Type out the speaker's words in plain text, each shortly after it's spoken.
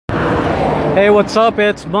Hey, what's up?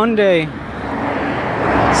 It's Monday,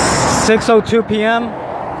 6:02 p.m.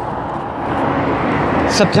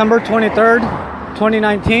 September 23rd,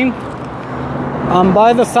 2019. I'm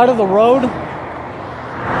by the side of the road.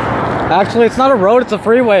 Actually, it's not a road, it's a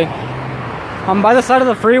freeway. I'm by the side of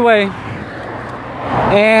the freeway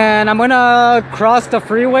and I'm gonna cross the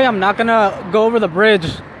freeway. I'm not gonna go over the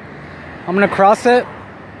bridge. I'm gonna cross it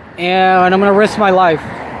and I'm gonna risk my life.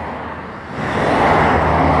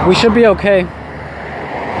 We should be okay.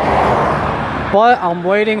 But I'm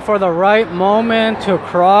waiting for the right moment to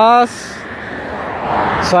cross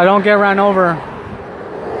so I don't get ran over.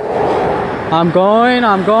 I'm going.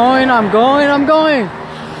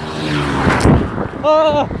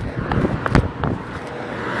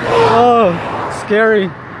 Oh, scary.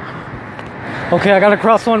 Okay, I gotta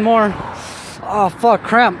cross one more. Oh, fuck,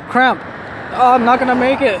 cramp. Oh, I'm not gonna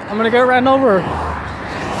make it. I'm gonna get ran over.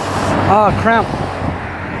 Ah, cramp.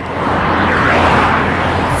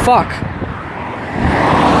 Fuck.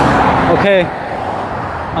 Okay.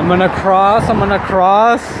 I'm gonna cross.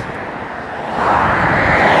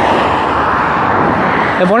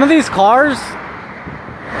 If one of these cars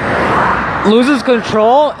loses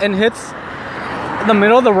control and hits the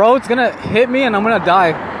middle of the road, it's gonna hit me and I'm gonna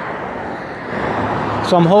die.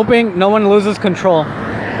 So I'm hoping no one loses control.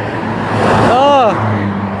 Oh,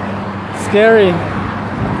 scary.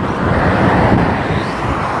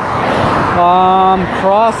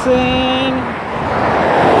 Crossing.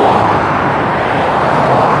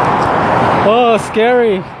 Oh,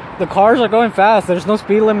 scary. The cars are going fast. There's no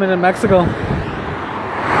speed limit in Mexico.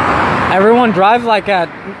 Everyone drives like at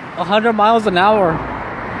 100 miles an hour.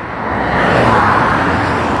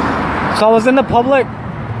 So I was in the public.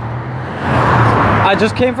 I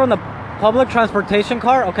just came from the public transportation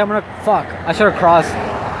car. Okay, fuck. I should have crossed.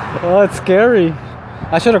 Oh, it's scary.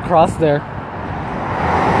 I should have crossed there.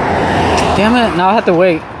 Damn it, now I have to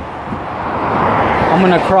wait. I'm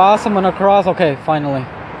gonna cross. Okay, finally.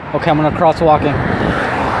 Okay, I'm gonna cross walking.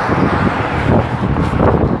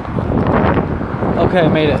 Okay, I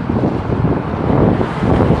made it.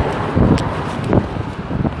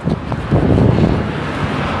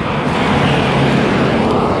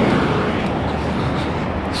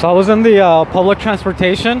 So I was in the public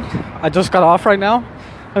transportation. I just got off right now.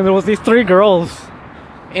 And there was these three girls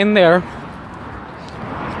in there.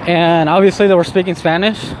 And obviously they were speaking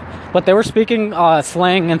Spanish, but they were speaking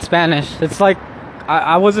slang in Spanish. It's like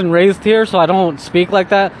I wasn't raised here, so I don't speak like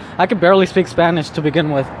that. I could barely speak Spanish to begin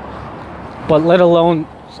with, but let alone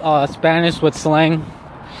Spanish with slang.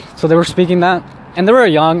 So they were speaking that, and they were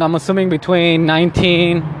young. I'm assuming between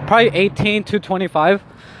 19, probably 18 to 25.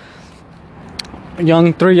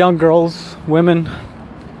 Three young girls, women,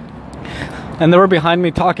 and they were behind me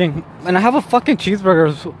talking. And I have a fucking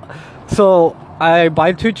cheeseburger, so I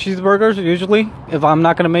buy 2 cheeseburgers usually if I'm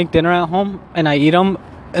not gonna make dinner at home, and I eat them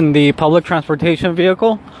in the public transportation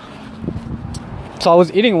vehicle. So I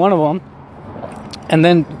was eating one of them, and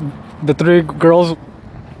then the 3 girls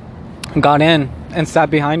got in and sat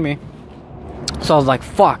behind me. So I was like,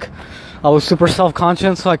 fuck. I was super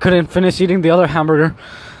self-conscious, so I couldn't finish eating the other hamburger.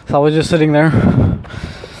 So I was just sitting there,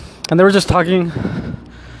 and they were just talking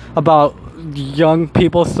about young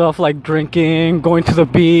people stuff, like drinking, going to the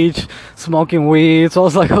beach, smoking weed. So I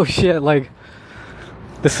was like, oh shit, like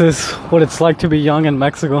this is what it's like to be young in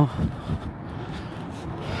Mexico.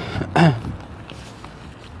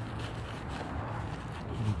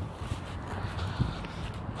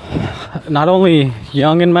 Not only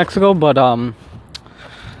young in Mexico, but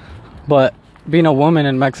being a woman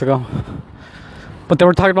in Mexico. But they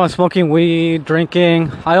were talking about smoking weed,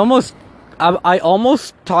 drinking. I almost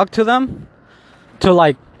talked to them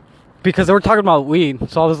because they were talking about weed.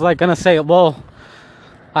 So I was like gonna say, well,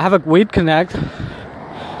 I have a weed connect.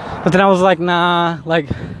 But then I was like, nah, like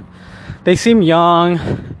they seem young,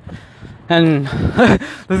 and this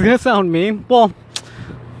is gonna sound mean. Well,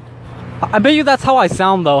 I bet you that's how I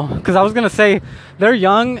sound though, because I was gonna say they're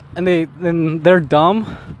young and they're dumb.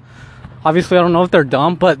 Obviously, I don't know if they're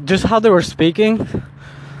dumb, but just how they were speaking,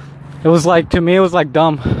 it was like, to me, it was like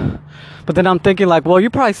dumb. But then I'm thinking like, well,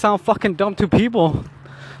 you probably sound fucking dumb to people.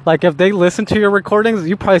 Like if they listen to your recordings,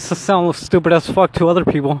 you probably sound stupid as fuck to other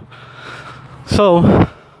people. So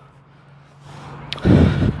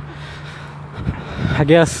I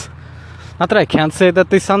guess, not that I can't say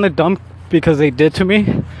that they sounded dumb because they did to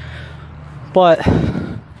me, but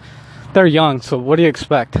they're young, so what do you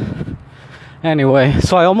expect? Anyway,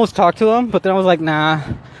 so I almost talked to them, but then I was like, nah,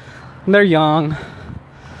 they're young.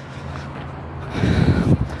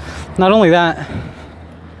 Not only that,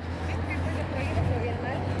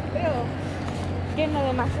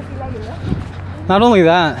 Not only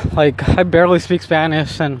that, like, I barely speak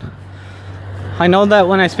Spanish, and I know that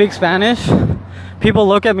when I speak Spanish, people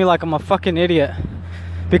look at me like I'm a fucking idiot.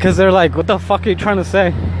 Because they're like, what the fuck are you trying to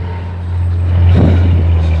say?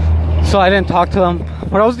 So I didn't talk to them.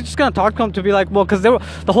 But I was just gonna talk to them to be like, well, because the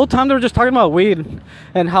whole time they were just talking about weed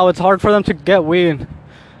and how it's hard for them to get weed.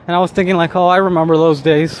 And I was thinking like, oh, I remember those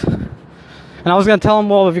days. And I was gonna tell them,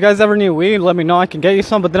 well, if you guys ever need weed, let me know, I can get you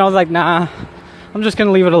some. But then I was like, nah, I'm just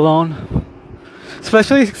gonna leave it alone.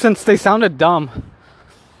 Especially since they sounded dumb.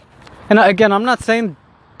 And again, I'm not saying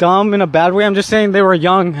dumb in a bad way. I'm just saying they were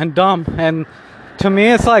young and dumb. And to me,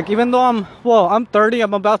 it's like, even though I'm 30,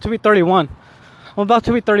 I'm about to be 31. I'm about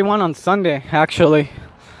to be 31 on Sunday, actually.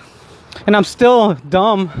 And I'm still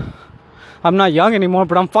dumb. I'm not young anymore,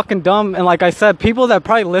 but I'm fucking dumb. And like I said, people that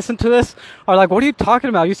probably listen to this are like, what are you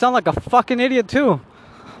talking about? You sound like a fucking idiot too.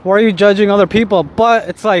 Why are you judging other people? But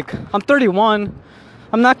it's like, I'm 31.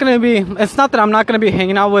 I'm not gonna be, it's not that I'm not gonna be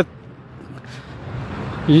hanging out with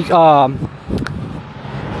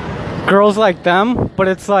girls like them, but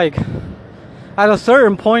it's like, at a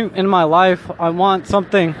certain point in my life, I want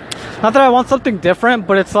something, not that I want something different,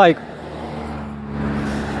 but it's like,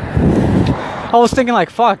 I was thinking like,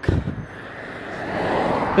 fuck,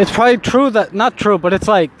 it's probably true that, not true, but it's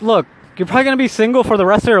like, look, you're probably gonna be single for the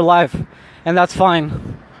rest of your life, and that's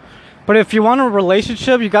fine. But if you want a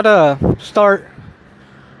relationship, you gotta start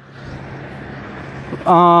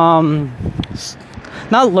not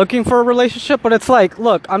looking for a relationship, but it's like,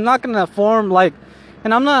 look, I'm not gonna form like,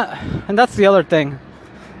 and that's the other thing,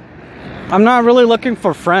 I'm not really looking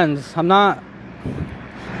for friends. I'm not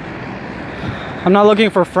looking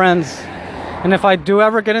for friends. And if I do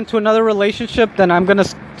ever get into another relationship, then I'm gonna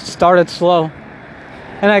start it slow.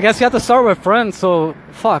 And I guess you have to start with friends. So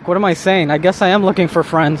fuck, what am I saying? I guess I am looking for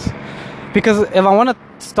friends. Because if I want to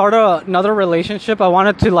start another relationship, I want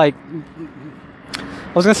it to like,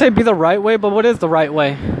 I was gonna say be the right way, but what is the right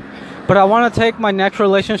way? But I want to take my next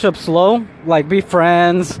relationship slow, like be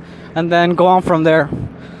friends, and then go on from there.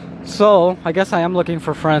 So I guess I am looking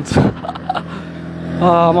for friends.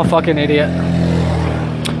 I'm a fucking idiot.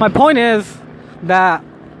 My point is that,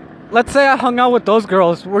 let's say I hung out with those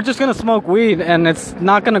girls, we're just gonna smoke weed and it's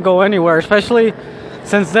not gonna go anywhere, especially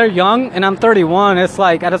since they're young and I'm 31. It's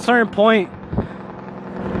like at a certain point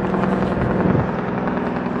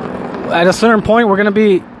we're gonna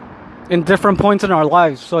be in different points in our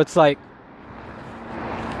lives. So it's like,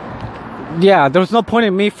 yeah, there's no point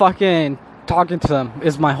in me fucking talking to them,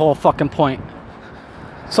 is my whole fucking point.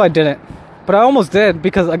 So I didn't. But I almost did,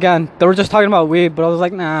 because again, they were just talking about weed, but I was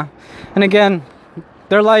like, nah. And again,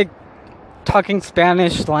 they're like talking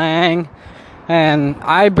Spanish slang, and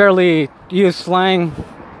I barely use slang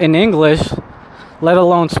in English, let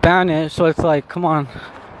alone Spanish. So it's like, come on.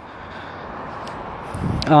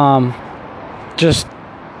 Just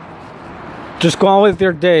go on with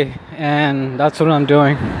your day, and that's what I'm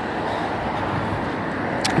doing.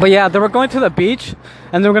 But yeah, they were going to the beach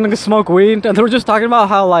and they were gonna go smoke weed, and they were just talking about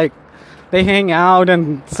how like they hang out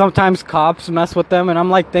and sometimes cops mess with them. And I'm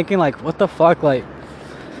like thinking like, what the fuck? Like,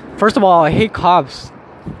 first of all, I hate cops,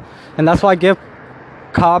 and that's why I give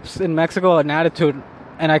cops in Mexico an attitude,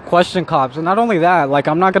 and I question cops. And not only that, like,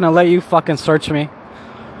 I'm not gonna let you fucking search me.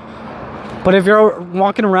 But if you're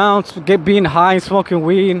walking around being high, smoking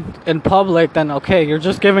weed in public, then okay, you're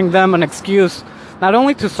just giving them an excuse not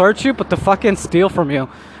only to search you, but to fucking steal from you.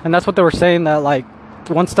 And that's what they were saying, that like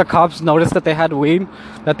once the cops noticed that they had weed,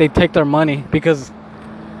 that they take their money, because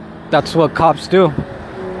that's what cops do.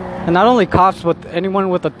 And not only cops, but anyone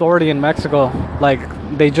with authority in Mexico, like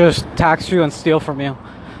they just tax you and steal from you.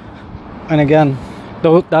 And again,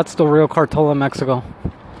 that's the real cartel in Mexico.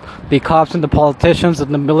 The cops and the politicians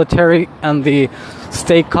and the military and the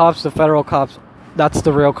state cops, the federal cops, that's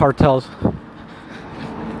the real cartels.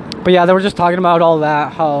 But yeah, they were just talking about all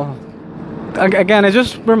that, how, again, it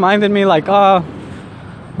just reminded me like,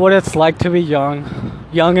 what it's like to be young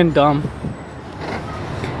and dumb.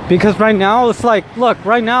 Because right now, it's like, look,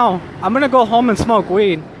 right now, I'm gonna go home and smoke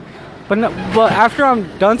weed. But after I'm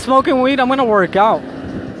done smoking weed, I'm gonna work out.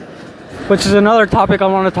 Which is another topic I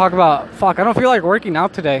want to talk about. Fuck, I don't feel like working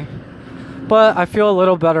out today. But I feel a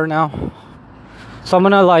little better now. So I'm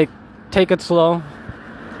gonna like take it slow,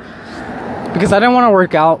 because I didn't want to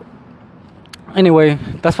work out. Anyway,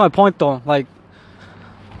 that's my point though. Like,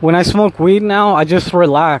 when I smoke weed now, I just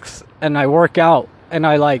relax and I work out and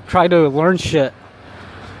I like try to learn shit.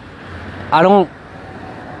 I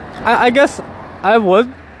guess I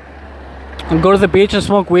would go to the beach and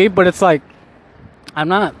smoke weed, but it's like, I'm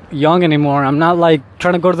not young anymore. I'm not like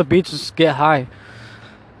trying to go to the beach and just get high.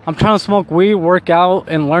 I'm trying to smoke weed, work out,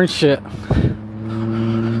 and learn shit.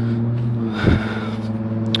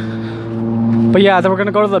 But yeah, then we're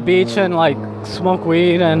gonna go to the beach and like smoke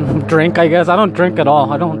weed and drink, I guess. I don't drink at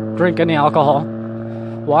all. I don't drink any alcohol.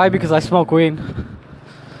 Why? Because I smoke weed.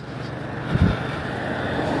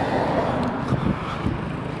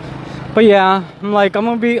 But yeah, I'm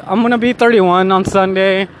gonna be 31 on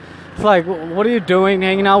Sunday. It's like, what are you doing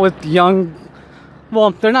hanging out with young,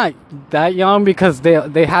 well, they're not that young because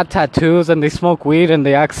they had tattoos and they smoke weed and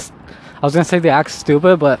they act, I was gonna say they act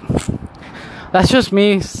stupid, but that's just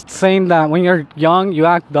me saying that when you're young, you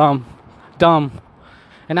act dumb.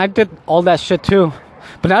 And I did all that shit too.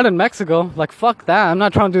 But not in Mexico. Like, fuck that. I'm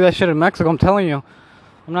not trying to do that shit in Mexico, I'm telling you.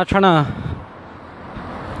 I'm not trying to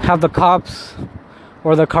have the cops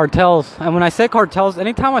or the cartels. And when I say cartels,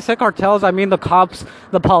 anytime I say cartels, I mean the cops,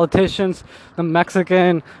 the politicians, the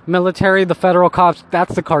Mexican military, the federal cops.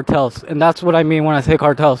 That's the cartels. And that's what I mean when I say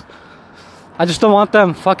cartels. I just don't want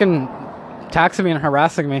them fucking taxing me and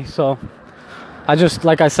harassing me. So I just,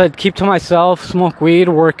 like I said, keep to myself, smoke weed,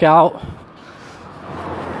 work out.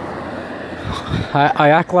 I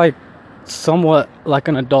act like somewhat like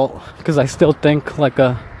an adult because I still think like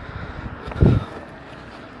a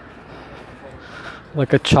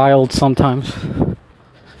child sometimes.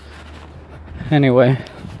 Anyway,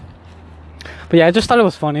 but yeah, I just thought it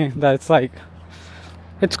was funny that it's like,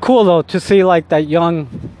 it's cool though to see like the young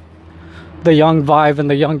vibe and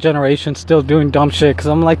the young generation still doing dumb shit. Because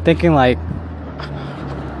I'm like thinking like,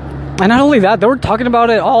 and not only that, they were talking about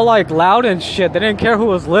it all like loud and shit. They didn't care who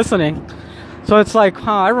was listening. So it's like,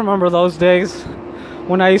 huh, I remember those days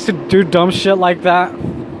when I used to do dumb shit like that.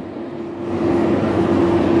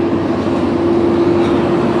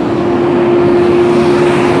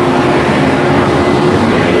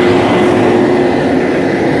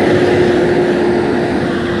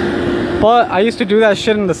 But I used to do that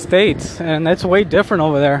shit in the States, and it's way different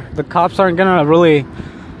over there. The cops aren't gonna really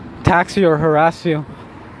tax you or harass you.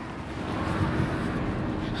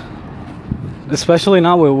 Especially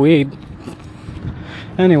not with weed.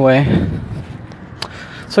 Anyway,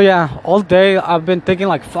 so yeah, all day I've been thinking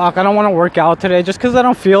like, fuck, I don't want to work out today just because I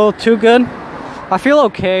don't feel too good. I feel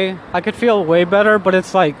okay. I could feel way better, but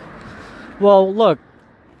it's like, well, look,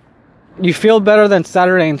 you feel better than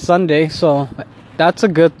Saturday and Sunday, so that's a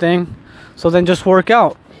good thing. So then just work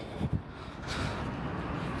out.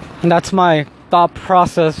 And that's my thought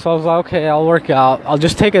process. So I was like, okay, I'll work out. I'll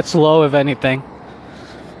just take it slow if anything.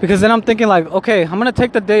 Because then I'm thinking like, okay, I'm gonna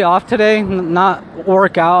take the day off today, not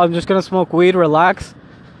work out. I'm just gonna smoke weed, relax.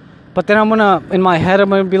 But then in my head, I'm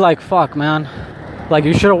gonna be like, fuck, man. Like,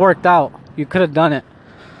 you should have worked out. You could have done it.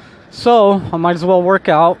 So I might as well work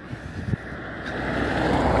out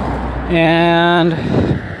and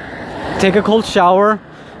take a cold shower.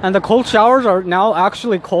 And the cold showers are now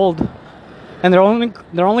actually cold, and they're only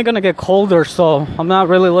gonna get colder. So I'm not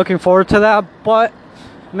really looking forward to that, but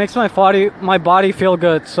it makes my body feel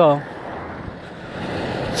good, so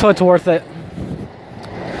it's worth it.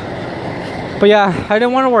 But yeah, I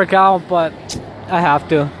didn't want to work out, but I have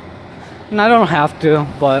to. And I don't have to,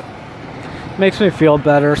 but it makes me feel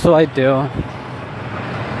better, so I do.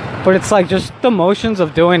 But it's like just the motions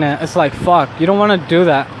of doing it. It's like, fuck, you don't want to do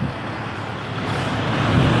that.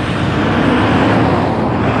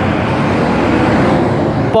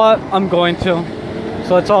 But I'm going to,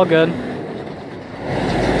 so it's all good.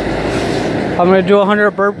 I'm gonna do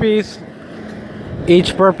 100 burpees.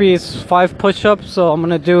 Each burpee is 5 push-ups, so I'm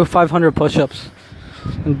gonna do 500 push-ups,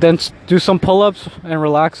 and then do some pull-ups and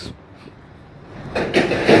relax.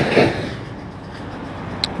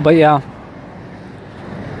 But yeah,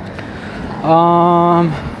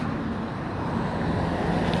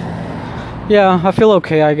 yeah, I feel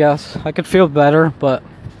okay, I guess. I could feel better, but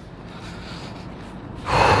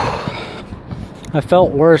I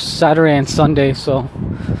felt worse Saturday and Sunday, so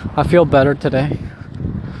I feel better today.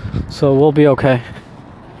 So we'll be okay.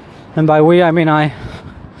 And by we, I mean I.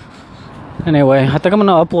 Anyway, I think I'm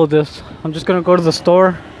gonna upload this. I'm just gonna go to the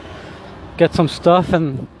store, get some stuff,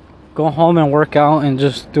 and go home and work out and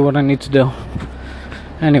just do what I need to do.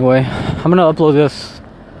 Anyway, I'm gonna upload this.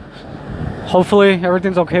 Hopefully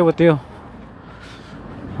everything's okay with you.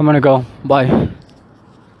 I'm gonna go. Bye.